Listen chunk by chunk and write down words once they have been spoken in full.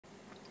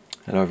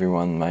Hello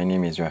everyone, my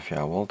name is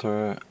Raphael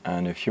Walter,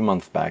 and a few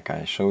months back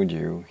I showed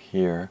you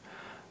here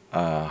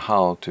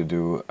how to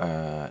do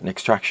an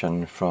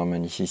extraction from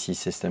an ECC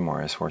system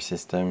or S4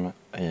 system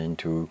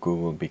into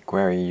Google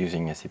BigQuery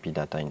using SAP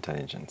Data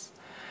Intelligence.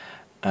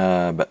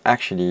 But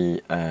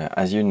actually,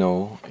 as you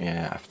know,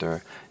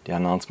 after the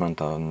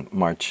announcement on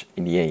March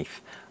the 8th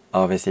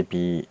of SAP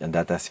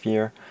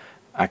Datasphere,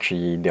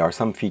 actually there are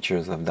some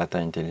features of Data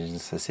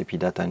Intelligence, SAP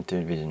Data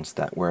Intelligence,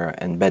 that were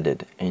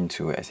embedded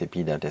into SAP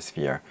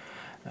Datasphere,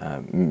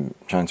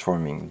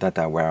 transforming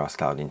Data Warehouse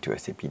Cloud into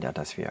SAP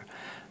Datasphere.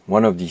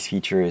 One of these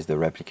features is the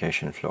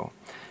replication flow.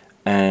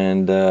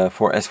 And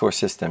for S4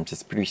 systems,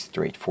 it's pretty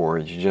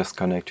straightforward. You just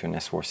connect to an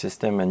S4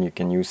 system and you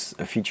can use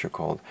a feature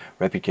called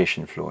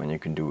replication flow, and you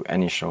can do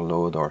initial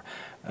load or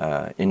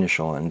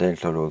initial and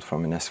delta load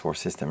from an S4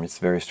 system. It's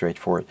very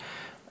straightforward,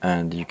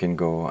 and you can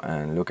go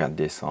and look at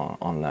this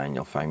online.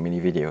 You'll find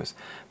many videos.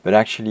 But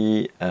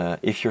actually,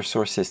 if your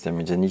source system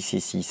is an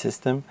ECC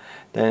system,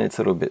 then it's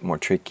a little bit more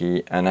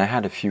tricky, and I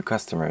had a few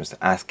customers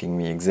asking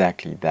me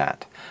exactly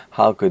that.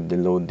 How could they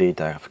load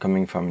data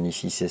coming from an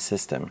ECC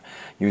system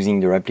using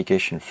the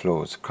replication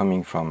flows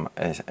coming from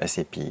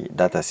SAP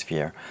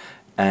Datasphere,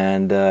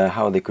 and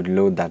how they could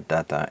load that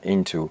data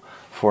into,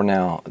 for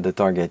now, the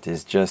target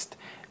is just,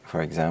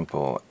 for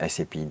example,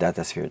 SAP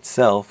Datasphere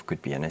itself,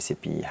 could be an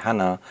SAP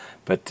HANA,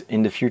 but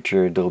in the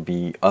future there'll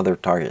be other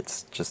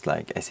targets, just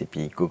like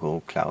SAP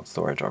Google Cloud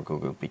Storage or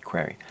Google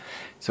BigQuery.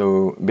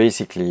 So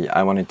basically,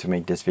 I wanted to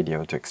make this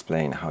video to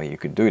explain how you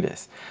could do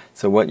this.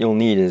 So what you'll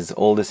need is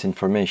all this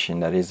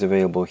information that is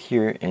available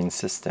here in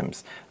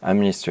Systems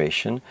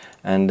Administration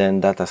and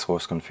then Data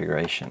Source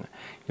Configuration.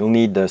 You'll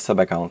need the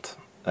sub-account,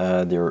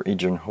 the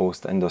region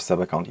host and the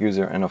sub-account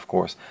user, and of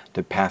course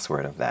the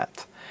password of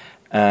that.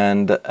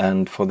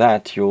 And for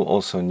that, you'll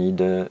also need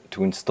to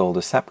install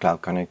the SAP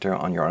Cloud Connector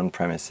on your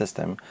on-premise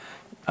system.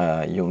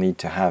 You'll need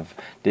to have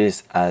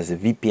this as a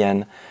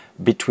VPN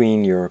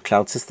between your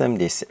cloud system,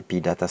 this SAP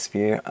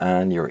Datasphere,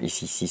 and your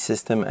ECC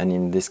system, and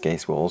in this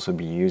case we'll also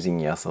be using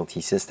the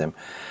SLT system,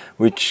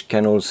 which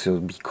can also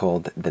be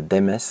called the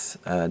DMIS.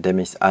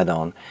 DMIS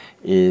add-on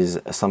is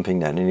something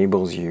that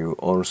enables you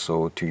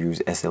also to use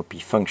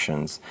SLP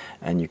functions,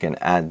 and you can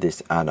add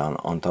this add-on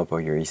on top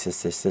of your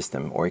ECC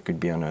system, or it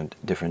could be on a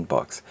different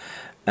box.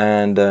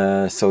 And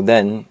so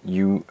then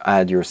you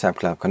add your SAP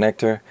Cloud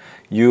Connector.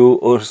 You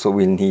also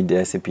will need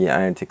the SAP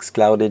Analytics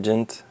Cloud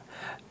Agent,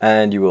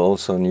 and you will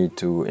also need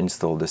to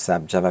install the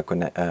SAP Java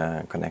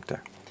connector.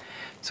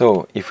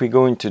 So if we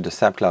go into the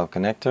SAP Cloud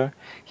Connector,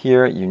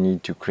 here you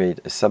need to create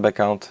a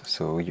sub-account.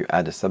 So you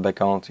add a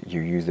sub-account,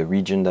 you use the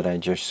region that I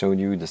just showed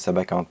you, the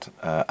sub-account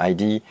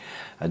ID,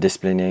 a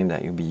display name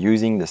that you'll be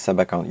using, the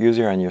sub-account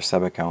user, and your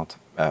sub-account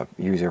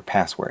user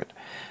password.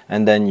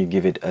 And then you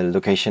give it a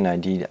location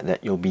ID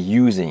that you'll be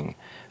using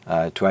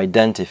to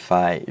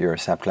identify your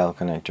SAP Cloud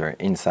Connector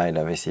inside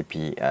of SAP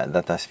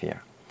Datasphere.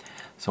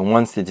 So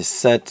once it is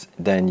set,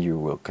 then you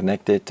will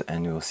connect it,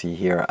 and you will see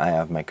here I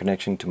have my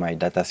connection to my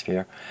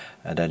Datasphere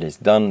that is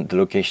done. The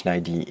location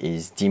ID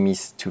is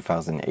DMIS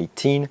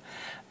 2018,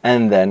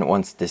 and then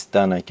once this is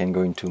done, I can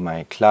go into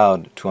my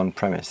cloud to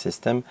on-premise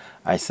system.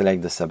 I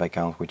select the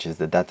sub-account, which is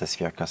the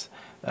Datasphere, because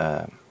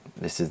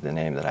this is the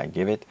name that I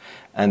give it,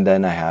 and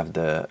then I have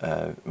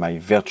the my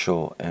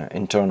virtual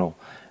internal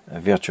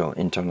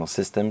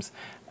systems,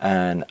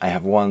 and I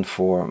have one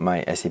for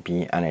my SAP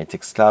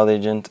Analytics Cloud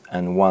Agent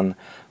and one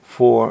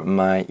for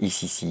my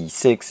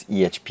ECC6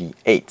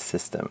 EHP8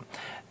 system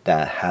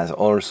that has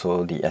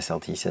also the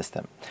SLT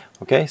system.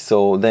 Okay,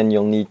 so then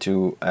you'll need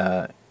to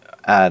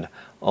add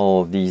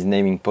all of these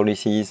naming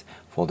policies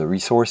for the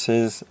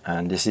resources,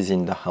 and this is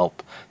in the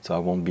help, so I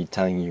won't be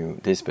telling you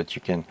this, but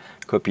you can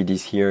copy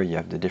this here. You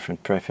have the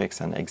different prefix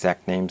and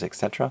exact names,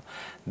 etc.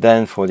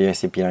 Then for the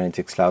SAP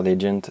Analytics Cloud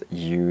Agent,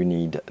 you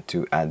need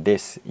to add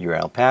this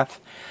URL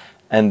path,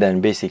 and then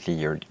basically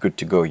you're good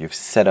to go. You've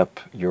set up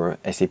your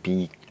SAP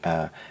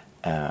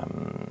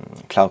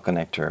Cloud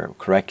Connector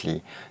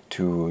correctly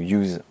to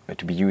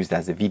be used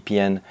as a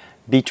VPN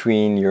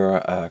between your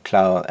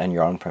cloud and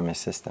your on-premise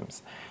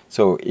systems.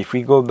 So if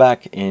we go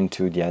back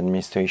into the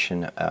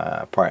administration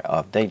part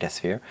of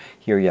Datasphere,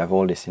 here you have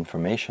all this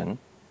information,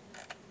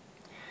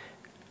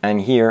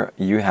 and here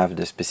you have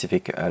the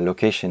specific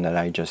location that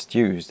I just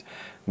used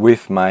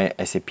with my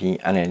SAP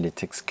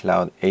Analytics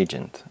Cloud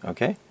Agent.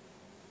 Okay,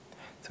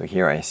 so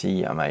here I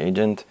see my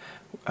agent,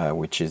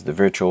 which is the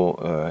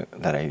virtual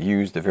that I've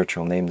used, the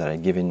virtual name that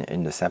I've given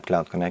in the SAP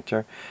Cloud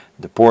Connector.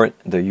 The port,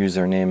 the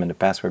username, and the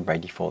password by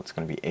default is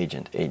going to be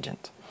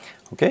agent.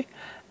 Okay,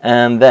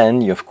 and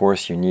then of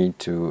course you need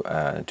to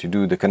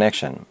do the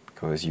connection,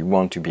 because you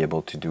want to be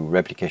able to do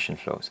replication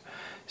flows.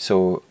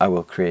 So I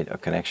will create a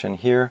connection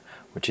here,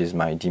 which is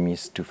my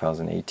DMIS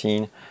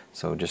 2018.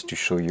 So just to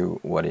show you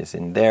what is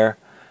in there,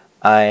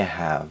 I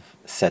have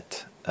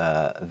set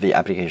the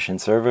application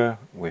server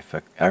with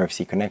a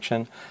RFC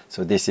connection.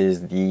 So this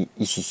is the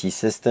ECC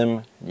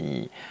system,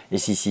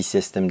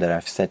 that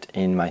I've set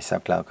in my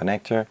SAP Cloud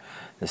Connector,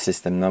 the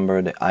system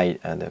number,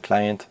 the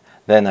client.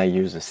 Then I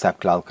use the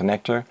SAP Cloud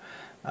Connector.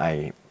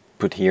 I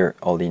put here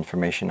all the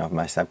information of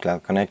my SAP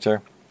Cloud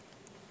Connector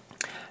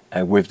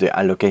with the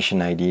allocation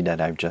ID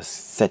that I've just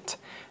set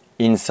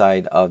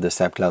inside of the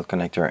SAP Cloud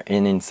Connector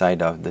and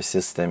inside of the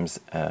systems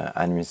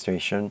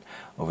administration.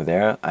 Over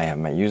there I have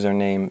my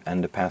username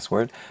and the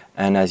password,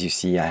 and as you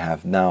see I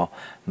have now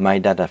my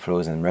data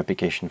flows and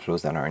replication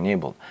flows that are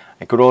enabled.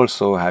 I could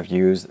also have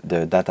used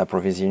the data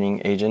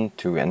provisioning agent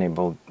to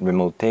enable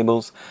remote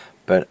tables,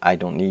 but I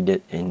don't need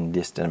it in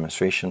this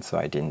demonstration, so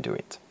I didn't do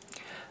it.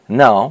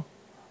 Now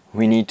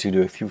we need to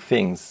do a few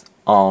things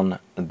on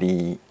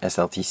the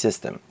SLT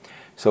system.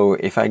 So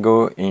if I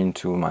go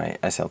into my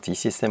SLT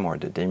system or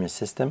the DMIS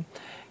system,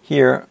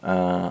 here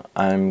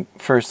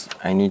first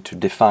I need to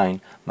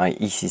define my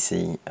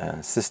ECC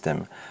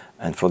system,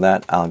 and for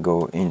that I'll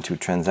go into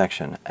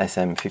transaction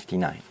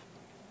SM59.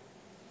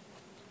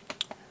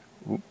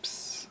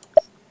 Oops,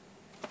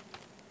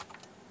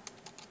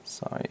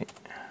 sorry.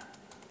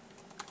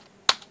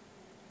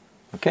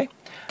 Okay,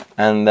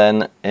 and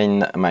then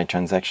in my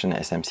transaction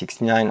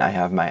SM69 I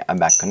have my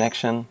ABAC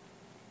connection.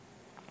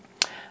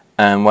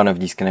 And one of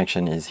these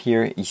connections is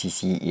here,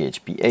 ECC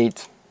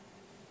EHP8.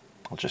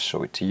 I'll just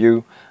show it to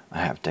you. I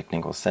have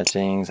technical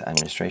settings,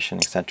 administration,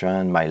 etc.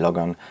 and my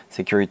logon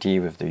security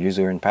with the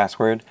user and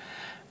password.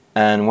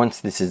 And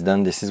once this is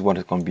done, this is what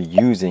it's going to be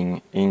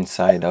using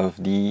inside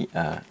of the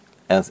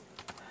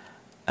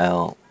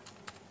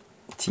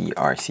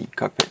LTRC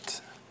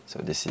cockpit. So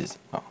this is,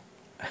 oh,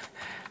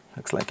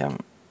 looks like I'm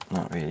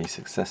not really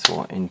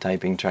successful in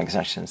typing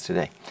transactions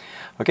today.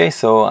 Okay,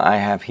 so I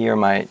have here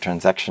my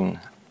transaction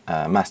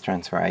mass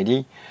transfer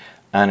ID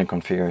and a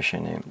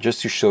configuration name.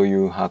 Just to show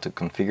you how to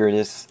configure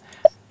this,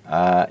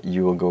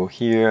 you will go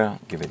here,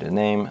 give it a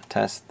name,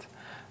 test.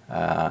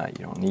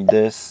 You don't need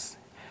this.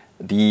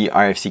 The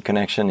RFC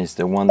connection is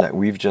the one that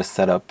we've just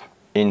set up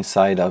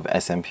inside of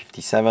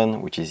SM57,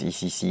 which is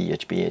ECC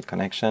EHP8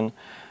 connection.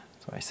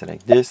 So I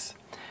select this.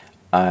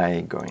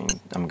 I'm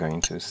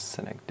going to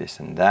select this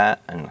and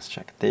that, and let's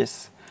check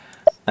this.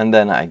 And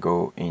then I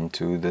go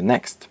into the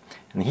next.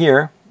 And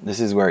here, this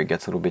is where it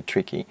gets a little bit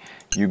tricky.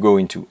 You go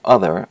into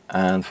Other,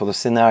 and for the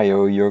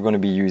scenario, you're going to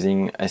be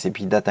using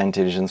SAP Data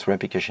Intelligence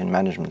Replication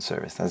Management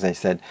Service. As I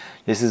said,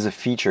 this is a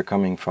feature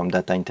coming from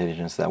Data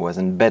Intelligence that was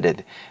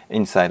embedded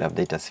inside of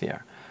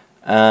Datasphere.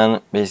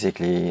 And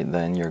basically,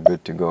 then you're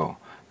good to go.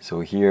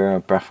 So here,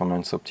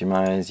 performance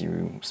optimize,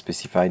 you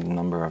specify the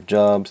number of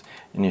jobs,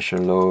 initial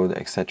load,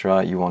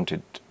 etc. You want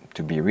it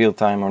to be real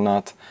time or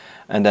not.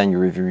 And then you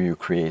review, you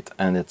create,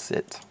 and that's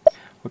it.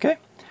 Okay?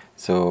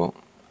 So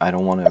I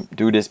don't want to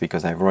do this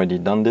because I've already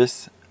done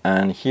this.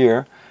 And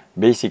here,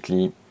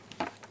 basically,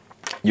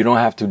 you don't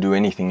have to do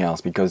anything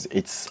else because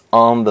it's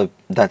on the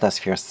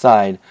Datasphere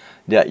side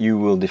that you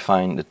will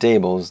define the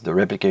tables, the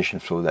replication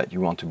flow that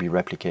you want to be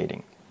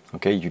replicating.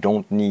 Okay, you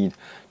don't need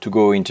to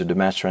go into the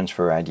mass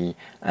transfer ID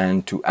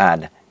and to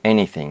add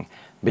anything.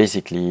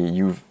 Basically,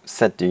 you've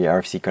set the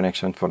RFC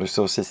connection for the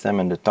source system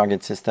and the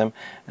target system,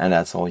 and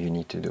that's all you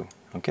need to do.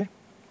 Okay,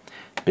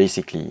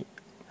 basically,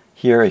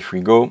 here if we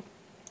go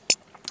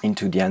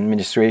into the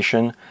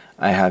administration,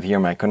 I have here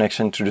my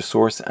connection to the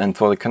source, and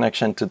for the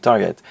connection to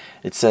target,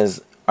 it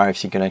says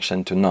RFC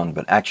connection to none,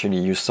 but actually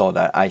you saw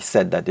that I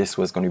said that this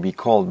was going to be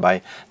called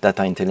by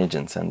Data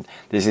Intelligence, and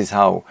this is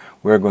how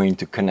we're going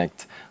to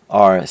connect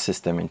our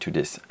system into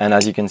this. And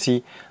as you can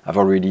see, I've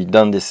already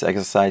done this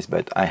exercise,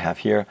 but I have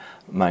here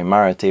my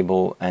Mara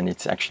table, and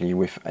it's actually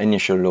with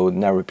initial load,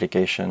 now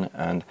replication,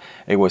 and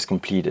it was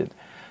completed.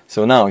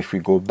 So now if we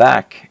go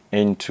back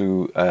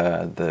into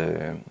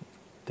the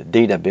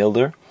data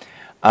builder,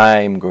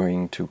 I'm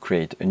going to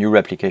create a new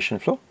replication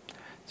flow.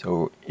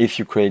 So if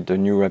you create the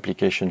new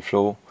replication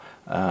flow,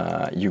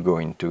 you go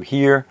into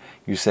here,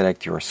 you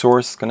select your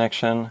source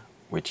connection,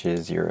 which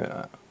is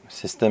your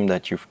system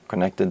that you've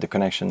connected, the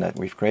connection that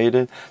we've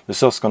created. The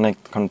source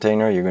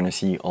container, you're going to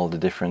see all the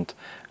different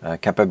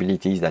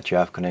capabilities that you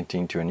have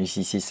connecting to an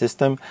ECC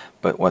system.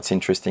 But what's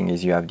interesting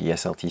is you have the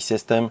SLT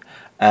system,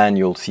 and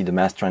you'll see the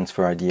mass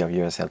transfer ID of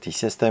your SLT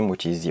system,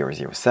 which is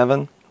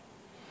 007.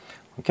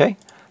 Okay.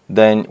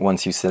 Then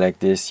once you select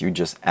this, you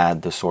just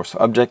add the source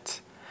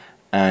object.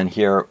 And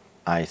here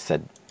I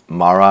said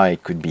Mara,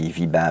 it could be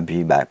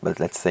VBAP, but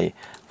let's say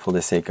for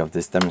the sake of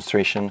this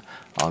demonstration,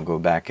 I'll go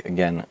back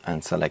again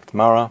and select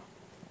Mara.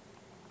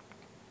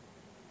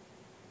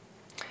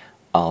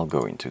 I'll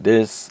go into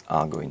this,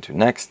 I'll go into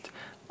next,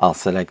 I'll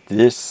select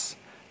this,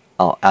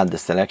 I'll add the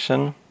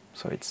selection.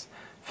 So it's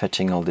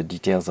fetching all the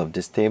details of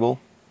this table.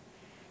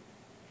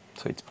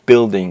 So it's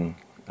building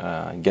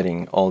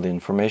getting all the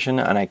information,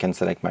 and I can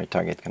select my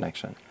target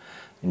connection.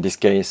 In this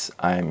case,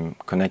 I'm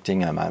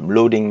connecting, I'm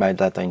loading my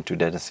data into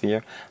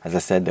Datasphere. As I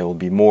said, there will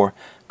be more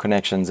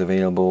connections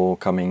available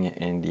coming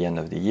in the end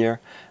of the year.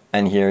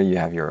 And here you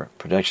have your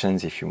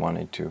projections if you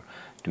wanted to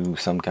do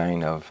some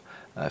kind of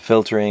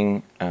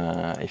filtering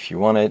if you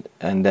want it.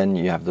 And then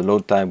you have the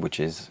load type,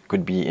 which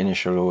could be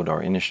initial load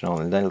or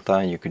initial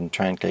delta. You can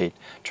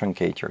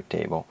truncate your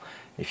table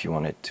if you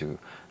wanted to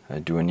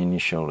do an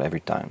initial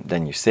every time.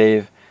 Then you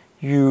save,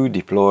 you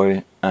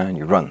deploy, and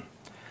you run.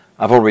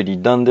 I've already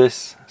done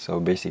this, so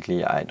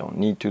basically I don't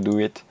need to do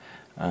it.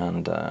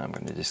 and I'm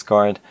going to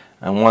discard.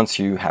 And once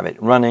you have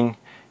it running,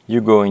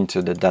 you go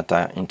into the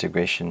data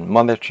integration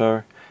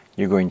monitor,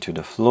 you go into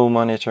the flow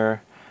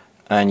monitor,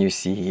 and you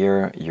see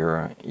here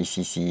your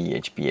ECC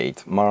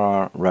EHP8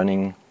 Mara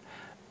running,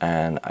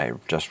 and I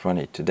just run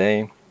it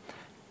today,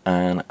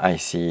 and I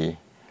see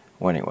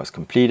when it was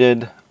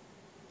completed.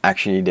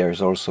 Actually,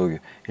 there's also,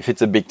 if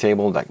it's a big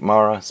table like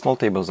Mara, small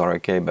tables are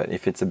okay, but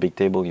if it's a big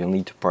table, you'll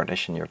need to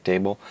partition your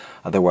table.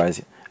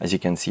 Otherwise, as you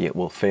can see, it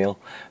will fail.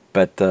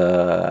 But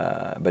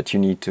you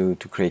need to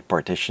create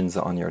partitions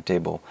on your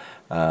table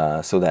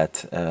so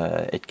that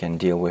it can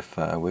deal with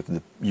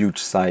the huge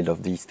size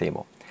of this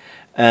table.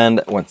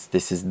 And once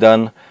this is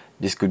done,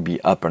 this could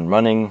be up and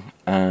running,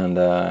 and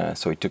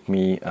so it took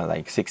me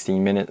like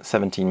 17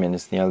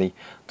 minutes nearly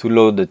to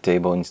load the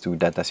table into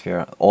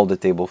Datasphere, all the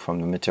table from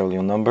the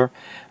material number.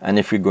 And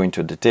if we go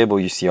into the table,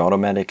 you see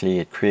automatically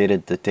it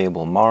created the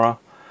table Mara.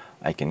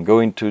 I can go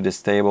into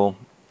this table,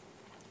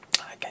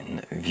 I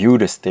can view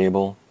this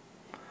table,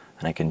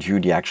 and I can view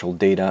the actual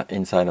data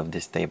inside of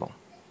this table.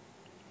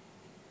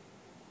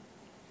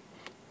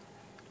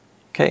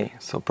 Okay,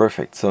 so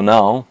perfect. So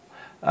now,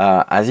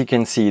 as you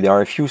can see, there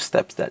are a few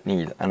steps that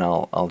need, and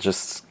I'll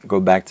just go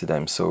back to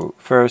them. So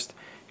first,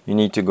 you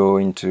need to go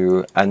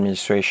into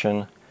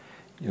administration.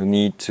 You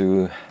need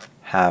to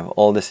have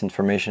all this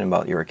information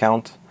about your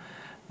account,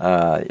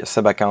 your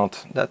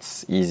sub-account,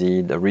 that's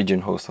easy, the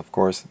region host, of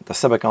course. The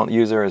sub-account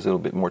user is a little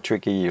bit more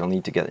tricky. You'll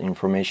need to get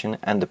information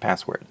and the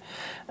password.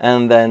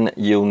 And then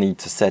you'll need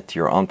to set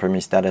your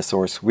on-premise data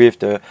source with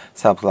the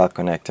SAP Cloud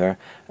Connector,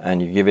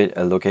 and you give it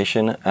a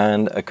location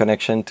and a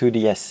connection to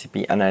the SAP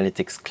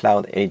Analytics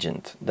Cloud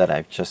Agent that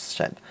I've just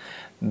said.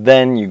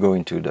 Then you go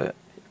into the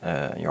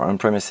your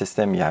on-premise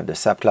system, you have the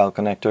SAP Cloud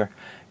Connector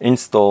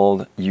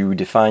installed, you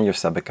define your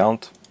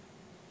sub-account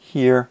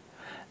here,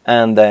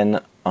 and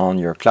then on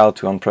your cloud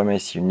to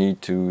on-premise, you need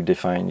to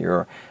define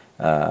your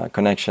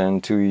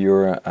connection to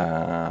your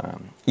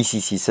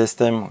ECC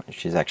system,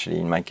 which is actually,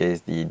 in my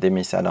case, the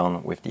DMIS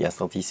add-on with the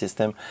SLT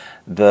system,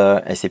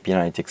 the SAP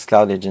Analytics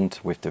Cloud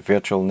Agent with the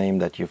virtual name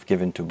that you've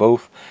given to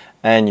both,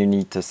 and you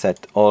need to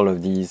set all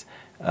of these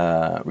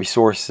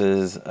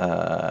resources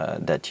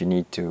that you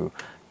need to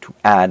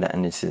add,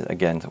 and this is,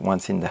 again,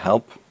 once in the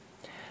help.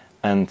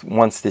 And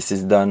once this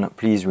is done,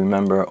 please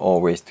remember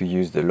always to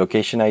use the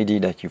location ID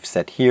that you've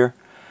set here,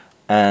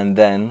 and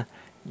then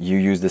you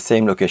use the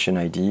same location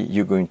ID,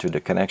 you go into the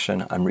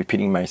connection. I'm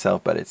repeating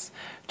myself, but it's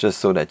just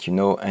so that you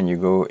know, and you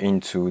go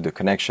into the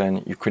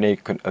connection, you create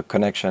a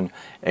connection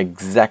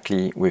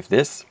exactly with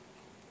this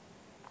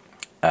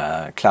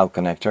cloud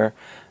connector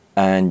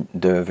and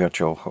the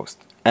virtual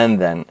host. And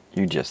then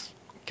you just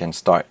can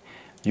start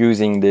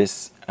using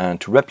this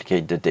to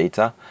replicate the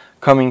data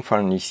coming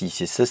from an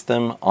ECC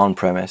system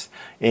on-premise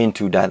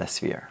into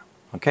Datasphere.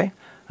 Okay,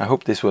 I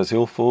hope this was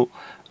useful.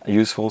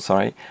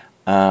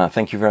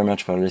 Thank you very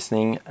much for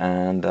listening,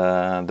 and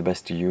the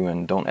best to you,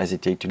 and don't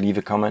hesitate to leave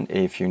a comment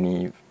if you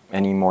need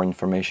any more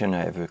information or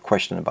have a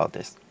question about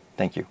this.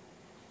 Thank you.